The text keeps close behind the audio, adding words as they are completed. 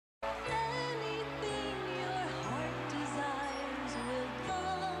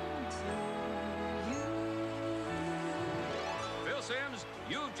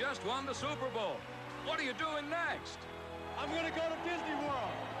You just won the Super Bowl. What are you doing next? I'm gonna go to Disney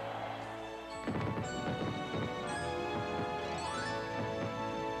World.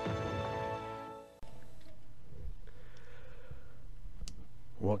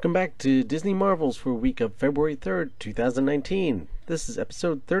 Welcome back to Disney Marvels for week of February 3rd, 2019. This is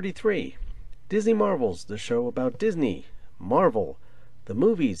episode 33. Disney Marvels, the show about Disney, Marvel, the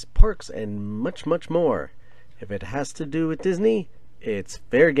movies, parks, and much, much more. If it has to do with Disney, it's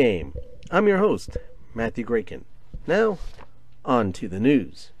fair game. I'm your host, Matthew Graykin. Now, on to the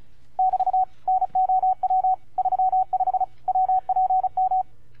news.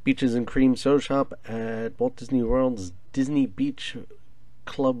 Beaches and Cream Sew Shop at Walt Disney World's Disney Beach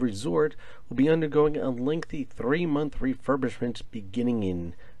Club Resort will be undergoing a lengthy 3-month refurbishment beginning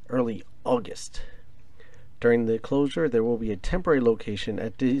in early August. During the closure, there will be a temporary location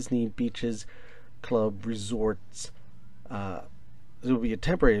at Disney Beaches Club Resorts. There will be a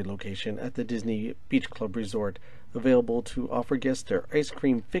temporary location at the Disney Beach Club Resort available to offer guests their ice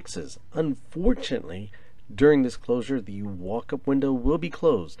cream fixes. Unfortunately, during this closure, the walk-up window will be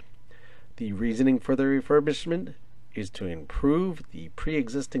closed. The reasoning for the refurbishment is to improve the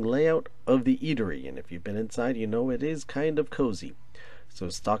pre-existing layout of the eatery, and if you've been inside, you know it is kind of cozy. So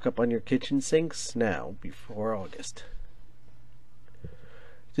stock up on your kitchen sinks now before August.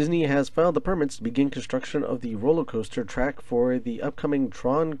 Disney has filed the permits to begin construction of the roller coaster track for the upcoming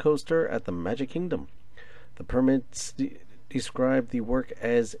Tron coaster at the Magic Kingdom. The permits describe the work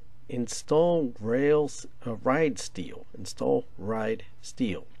as install ride steel,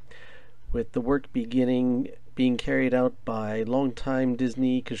 with the work being carried out by longtime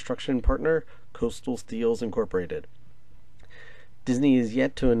Disney construction partner Coastal Steels Incorporated. Disney is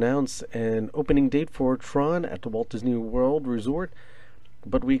yet to announce an opening date for Tron at the Walt Disney World Resort,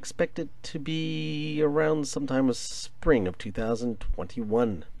 but we expect it to be around sometime in spring of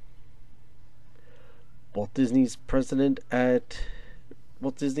 2021. Walt Disney Presents at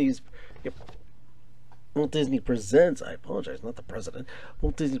Disney's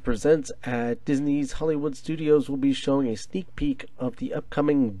Hollywood Studios will be showing a sneak peek of the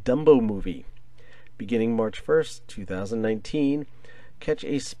upcoming Dumbo movie. Beginning March 1st, 2019, catch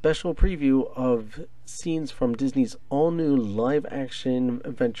a special preview of scenes from Disney's all-new live-action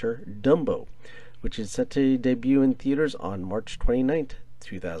adventure, Dumbo, which is set to debut in theaters on March 29th,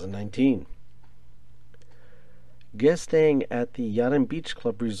 2019. Guests staying at the Yacht and Beach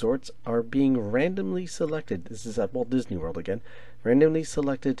Club resorts are being randomly selected. This is at Walt Disney World again. Randomly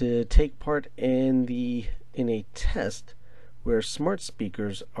selected to take part in a test where smart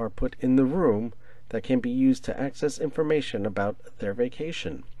speakers are put in the room that can be used to access information about their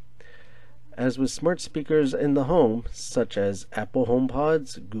vacation. As with smart speakers in the home, such as Apple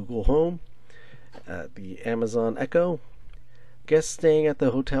HomePods, Google Home, the Amazon Echo, guests staying at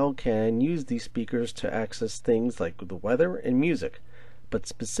the hotel can use these speakers to access things like the weather and music, but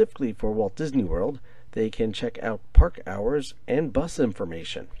specifically for Walt Disney World, they can check out park hours and bus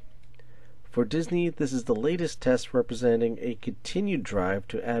information. For Disney, this is the latest test representing a continued drive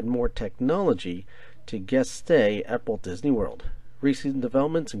to add more technology to guest stay at Walt Disney World. Recent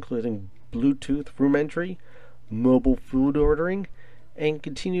developments including Bluetooth room entry, mobile food ordering, and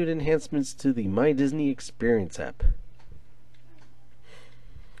continued enhancements to the My Disney Experience app.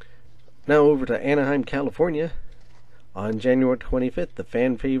 Now over to Anaheim, California. On January 25th, the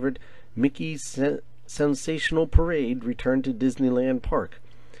fan favorite Mickey's Sensational Parade returned to Disneyland Park.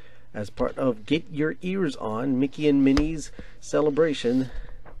 As part of Get Your Ears On, Mickey and Minnie's celebration,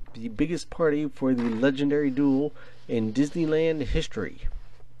 the biggest party for the legendary duel in Disneyland history.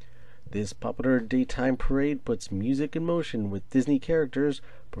 This popular daytime parade puts music in motion with Disney characters,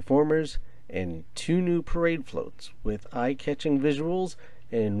 performers, and 2 new parade floats with eye-catching visuals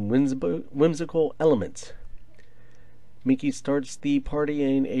and whimsical elements. Mickey starts the party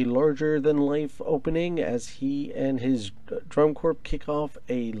in a larger-than-life opening as he and his drum corps kick off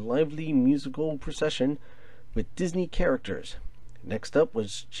a lively musical procession with Disney characters. Next up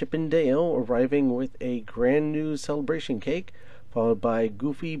was Chip and Dale arriving with a grand new celebration cake, followed by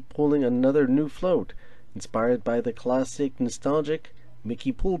Goofy pulling another new float, inspired by the classic nostalgic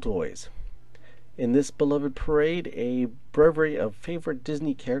Mickey pool toys. In this beloved parade, a breviary of favorite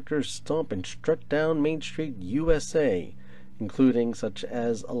Disney characters stomp and strut down Main Street, USA, including such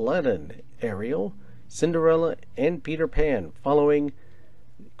as Aladdin, Ariel, Cinderella, and Peter Pan, following,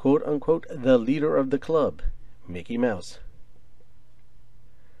 quote-unquote, the leader of the club, Mickey Mouse.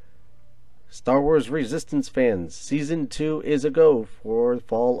 Star Wars Resistance fans, Season 2 is a go for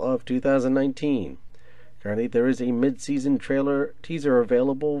fall of 2019. Currently, there is a mid-season teaser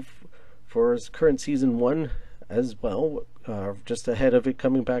available for current Season 1 as well, just ahead of it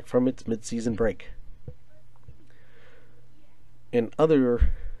coming back from its mid-season break. In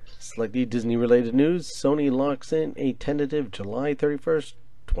other slightly Disney-related news, Sony locks in a tentative July 31st,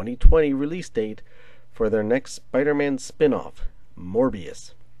 2020 release date for their next Spider-Man spin-off,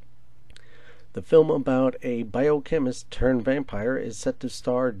 Morbius. The film about a biochemist turned vampire is set to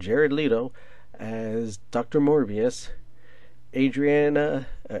star Jared Leto as Dr. Morbius, Adria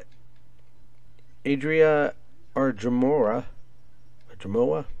Arjumora,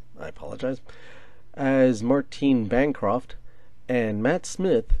 I apologize, as Martine Bancroft, and Matt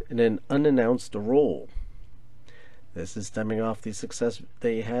Smith in an unannounced role. This is stemming off the success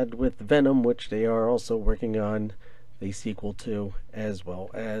they had with Venom, which they are also working on the sequel to, as well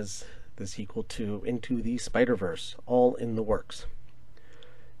as the sequel to Into the Spider-Verse, all in the works.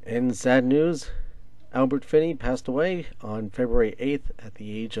 In sad news, Albert Finney passed away on February 8th at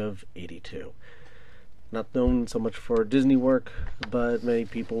the age of 82. Not known so much for Disney work, but many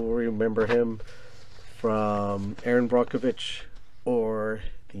people will remember him from Erin Brockovich or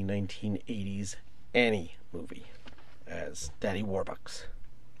the 1980s Annie movie as Daddy Warbucks.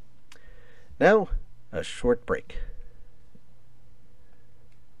 Now, a short break.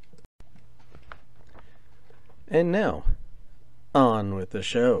 And now, on with the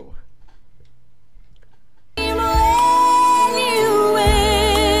show. When you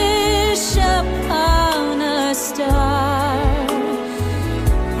wish upon a star,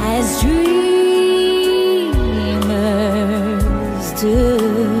 as dreamers do.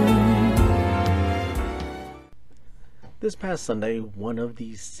 This past Sunday, one of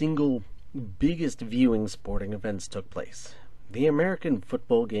the single biggest viewing sporting events took place. The American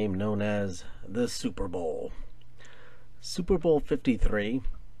football game known as the Super Bowl. Super Bowl 53,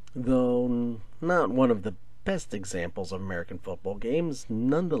 though not one of the best examples of American football games,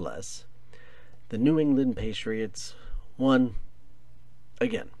 nonetheless, the New England Patriots won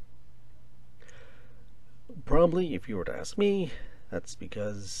again. Probably, if you were to ask me, that's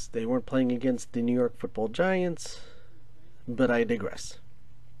because they weren't playing against the New York Football Giants, but I digress.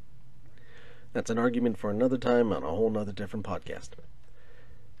 That's an argument for another time on a whole nother different podcast.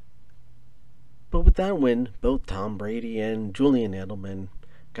 But with that win, both Tom Brady and Julian Edelman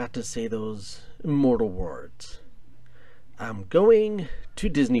got to say those immortal words. I'm going to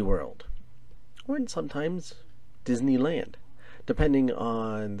Disney World. Or sometimes Disneyland, depending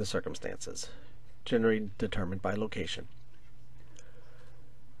on the circumstances, generally determined by location.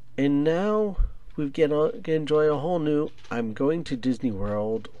 And now we get to enjoy a whole new I'm going to Disney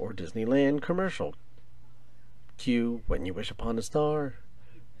World or Disneyland commercial. Cue When You Wish Upon a Star,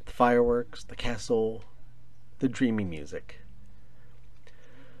 the fireworks, the castle, the dreamy music.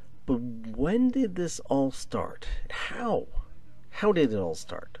 But when did this all start? How? How did it all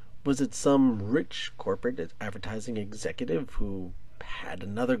start? Was it some rich corporate advertising executive who had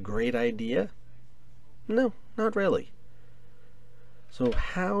another great idea? No, not really. So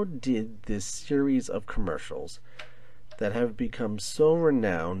how did this series of commercials that have become so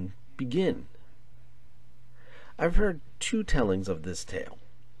renowned begin? I've heard two tellings of this tale.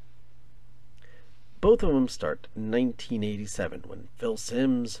 Both of them start in 1987 when Phil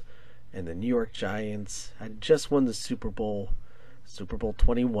Simms and the New York Giants had just won the Super Bowl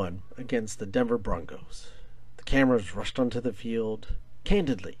 21 against the Denver Broncos. The cameras rushed onto the field.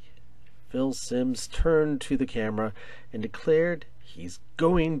 Candidly, Phil Simms turned to the camera and declared he's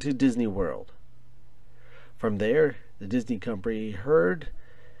going to Disney World. From there, the Disney company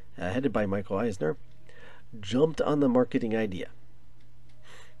headed by Michael Eisner, jumped on the marketing idea.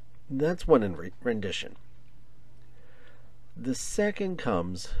 That's one rendition. The second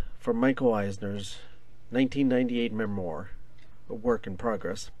comes from Michael Eisner's 1998 memoir, A Work in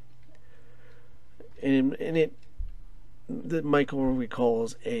Progress. In it, Michael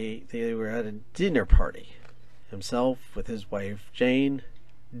recalls they were at a dinner party. Himself with his wife Jane,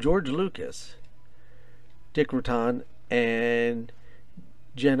 George Lucas, Dick Rutan, and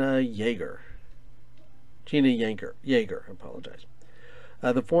Gina Yeager, apologize.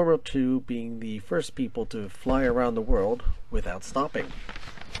 The former two being the first people to fly around the world without stopping.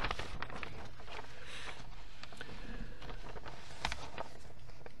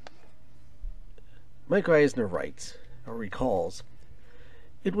 Mike Eisner writes, or recalls,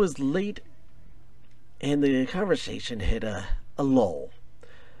 it was late and the conversation hit a lull,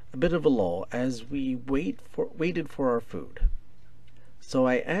 a bit of a lull as we waited for our food. So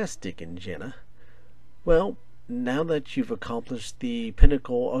I asked Dick and Jenna, well, now that you've accomplished the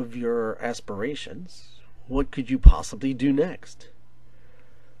pinnacle of your aspirations, what could you possibly do next?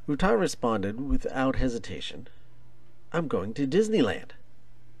 Rutan responded without hesitation, I'm going to Disneyland.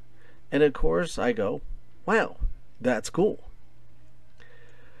 And of course I go, Wow, that's cool.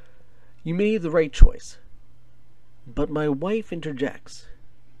 You made the right choice. But my wife interjects,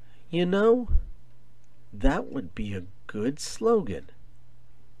 you know, that would be a good slogan.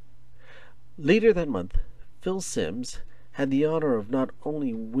 Later that month, Phil Simms had the honor of not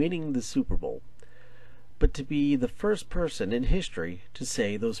only winning the Super Bowl, but to be the first person in history to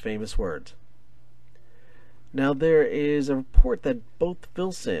say those famous words. Now, there is a report that both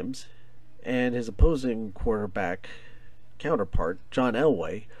Phil Simms and his opposing quarterback counterpart, John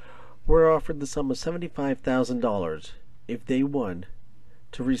Elway, were offered the sum of $75,000 if they won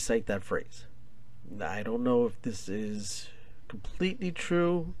to recite that phrase. I don't know if this is completely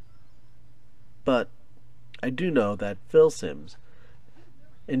true, but I do know that Phil Simms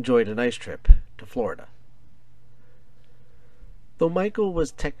enjoyed a nice trip to Florida. Though Michael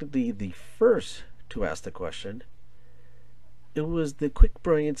was technically the first to ask the question, it was the quick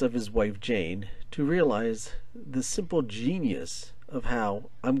brilliance of his wife Jane to realize the simple genius of how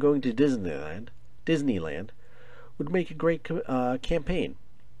I'm going to Disneyland would make a great campaign.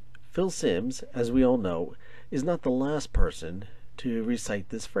 Phil Simms, as we all know, is not the last person to recite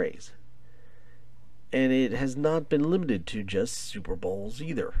this phrase. And it has not been limited to just Super Bowls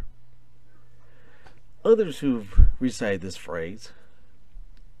either. Others who've recited this phrase,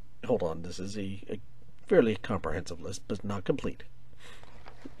 hold on, this is a fairly comprehensive list, but not complete,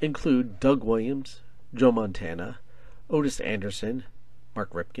 include Doug Williams, Joe Montana, Otis Anderson,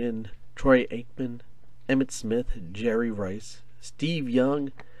 Mark Ripken, Troy Aikman, Emmitt Smith, Jerry Rice, Steve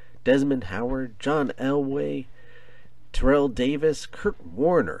Young, Desmond Howard, John Elway, Terrell Davis, Kurt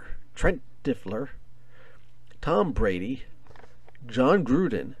Warner, Trent Dilfer, Tom Brady, John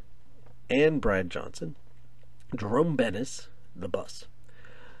Gruden, and Brad Johnson, Jerome Bettis, the bus,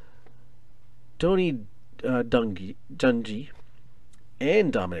 Tony Dungy,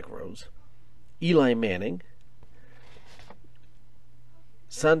 and Dominic Rose, Eli Manning,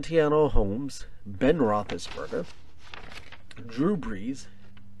 Santiago Holmes, Ben Roethlisberger, Drew Brees,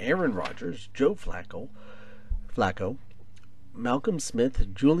 Aaron Rodgers, Joe Flacco, Malcolm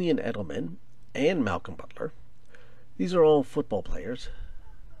Smith, Julian Edelman, and Malcolm Butler. These are all football players.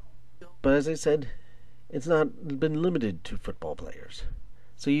 But as I said, it's not been limited to football players.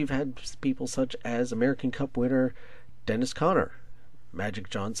 So you've had people such as American Cup winner Dennis Conner, Magic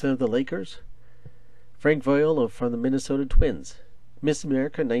Johnson of the Lakers, Frank Viola from the Minnesota Twins, Miss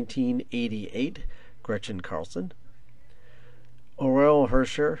America 1988, Gretchen Carlson, Orel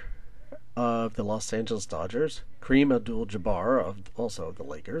Hersher of the Los Angeles Dodgers, Kareem Abdul-Jabbar of also the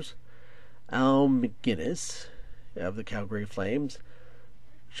Lakers, Al McGinnis of the Calgary Flames,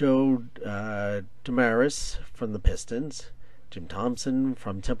 Joe Damaris from the Pistons, Jim Thompson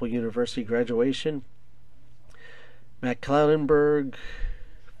from Temple University graduation, Matt Cloudenberg,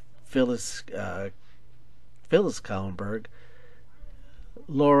 Phyllis Cloudenberg,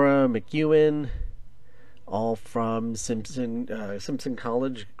 Laura McEwen, all from Simpson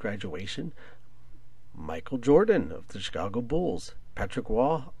College graduation, Michael Jordan of the Chicago Bulls, Patrick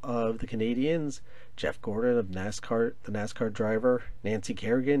Waugh of the Canadiens, Jeff Gordon of NASCAR, the NASCAR driver, Nancy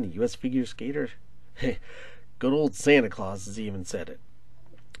Kerrigan, the U.S. figure skater. Good old Santa Claus has even said it.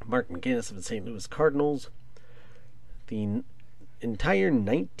 Mark McGinnis of the St. Louis Cardinals. The entire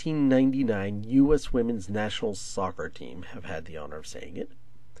 1999 U.S. women's national soccer team have had the honor of saying it.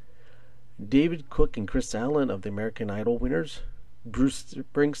 David Cook and Chris Allen of the American Idol winners, Bruce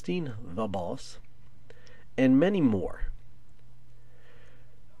Springsteen, the boss, and many more.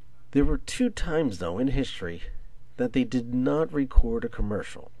 There were 2 times, though, in history that they did not record a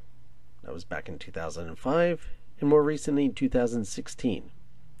commercial. That was back in 2005 and more recently in 2016.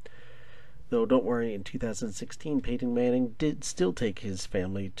 Though, don't worry, in 2016, Peyton Manning did still take his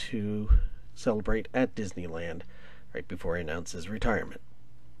family to celebrate at Disneyland right before he announced his retirement.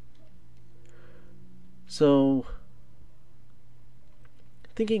 So,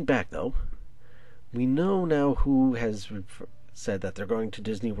 thinking back, though, we know now who has said that they're going to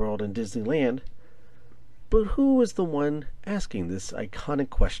Disney World and Disneyland, but who was the one asking this iconic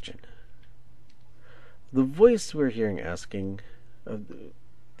question? The voice we're hearing asking of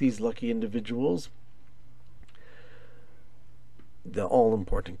these lucky individuals, the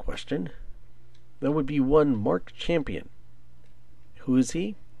all-important question, that would be one Mark Champion. Who is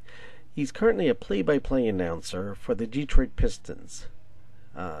he? He's currently a play-by-play announcer for the Detroit Pistons.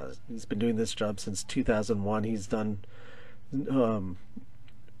 He's been doing this job since 2001. He's done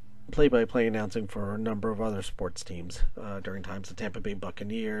play-by-play announcing for a number of other sports teams during times the Tampa Bay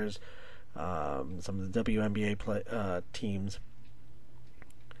Buccaneers, some of the WNBA teams.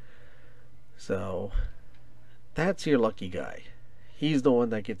 So that's your lucky guy. He's the one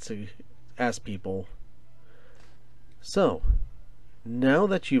that gets to ask people So, now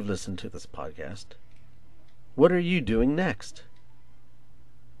that you've listened to this podcast, what are you doing next?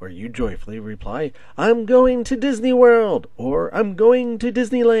 Where you joyfully reply, I'm going to Disney World, or I'm going to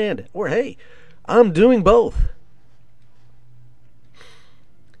Disneyland, or hey, I'm doing both.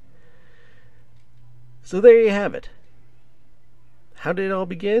 So there you have it. How did it all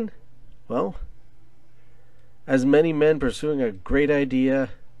begin? Well, as many men pursuing a great idea,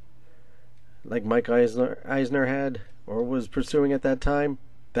 like Mike Eisner had, or was pursuing at that time,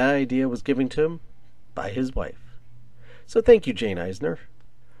 that idea was given to him by his wife. So thank you, Jane Eisner,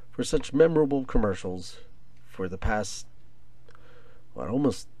 for such memorable commercials for the past,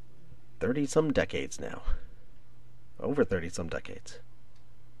 almost 30-some decades now. Over 30-some decades.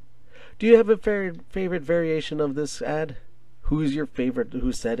 Do you have a favorite variation of this ad? Who's your favorite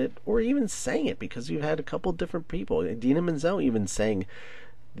who said it, or even sang it? Because you've had a couple different people. Idina Menzel even sang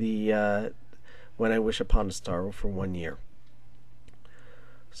the When I Wish Upon a Star for 1 year.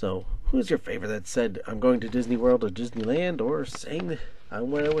 So, who's your favorite that said, I'm going to Disney World or Disneyland, or sang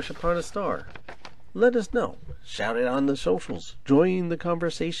When I Wish Upon a Star? Let us know. Shout it on the socials. Join the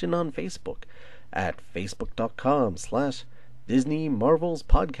conversation on Facebook at facebook.com/Disney Marvels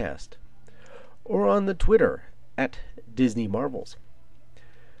Podcast, or on the Twitter at Disney Marvels.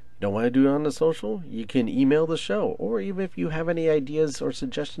 Don't want to do it on the social? You can email the show, or even if you have any ideas or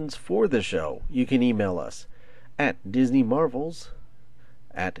suggestions for the show, you can email us at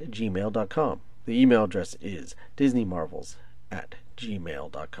disneymarvels@gmail.com. The email address is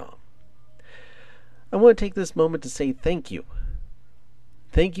disneymarvels@gmail.com. I want to take this moment to say thank you.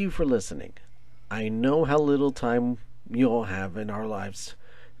 Thank you for listening. I know how little time you all have in our lives,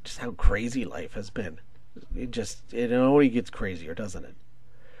 just how crazy life has been. It only gets crazier, doesn't it?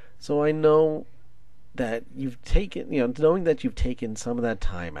 So I know that you've taken, knowing that you've taken some of that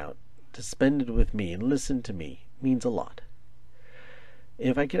time out to spend it with me and listen to me means a lot.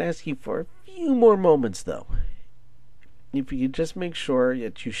 If I could ask you for a few more moments, though, if you could just make sure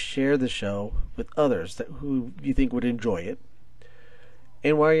that you share the show with others who you think would enjoy it.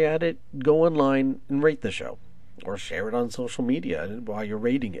 And while you're at it, go online and rate the show, or share it on social media while you're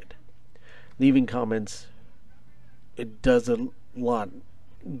rating it. Leaving comments, it does a lot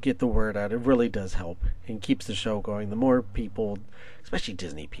get the word out. It really does help and keeps the show going. The more people, especially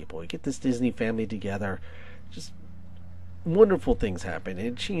Disney people, you get this Disney family together, just wonderful things happen.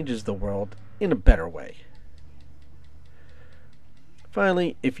 It changes the world in a better way.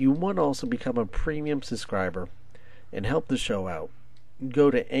 Finally, if you want to also become a premium subscriber and help the show out, go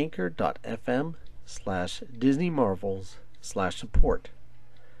to anchor.fm/DisneyMarvels/support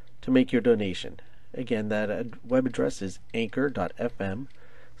to make your donation. Again, that web address is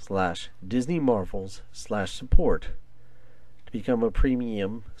anchor.fm/DisneyMarvels/support to become a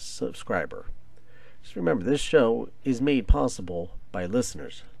premium subscriber. Just remember, this show is made possible by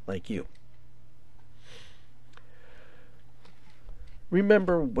listeners like you.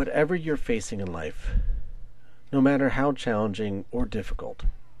 Remember, whatever you're facing in life, no matter how challenging or difficult,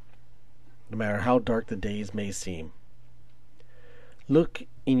 no matter how dark the days may seem, look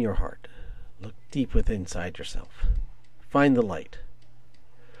in your heart. Look deep within inside yourself. Find the light.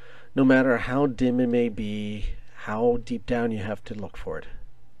 No matter how dim it may be, how deep down you have to look for it,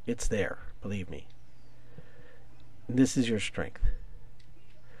 it's there, believe me. This is your strength.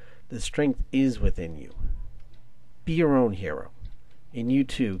 The strength is within you. Be your own hero, and you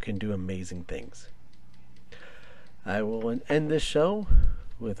too can do amazing things. I will end this show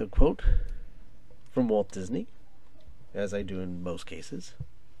with a quote from Walt Disney, as I do in most cases.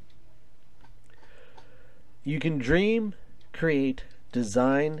 You can dream, create,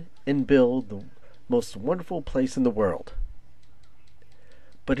 design, and build the most wonderful place in the world,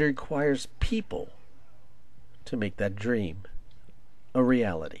 but it requires people to make that dream a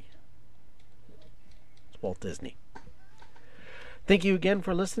reality. It's Walt Disney. Thank you again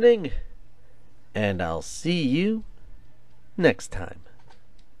for listening, and I'll see you next time.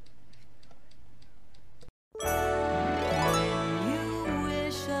 You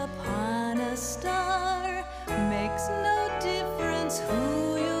wish upon a star, makes no difference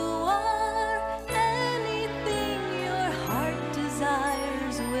who you are. Anything your heart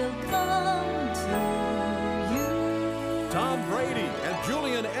desires will come to you. Tom Brady and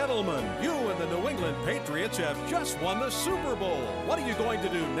Julian Edelman, you and the New England Patriots have just won the Super Bowl. What are you going to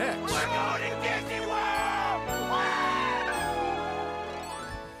do next? We're going to Disney World!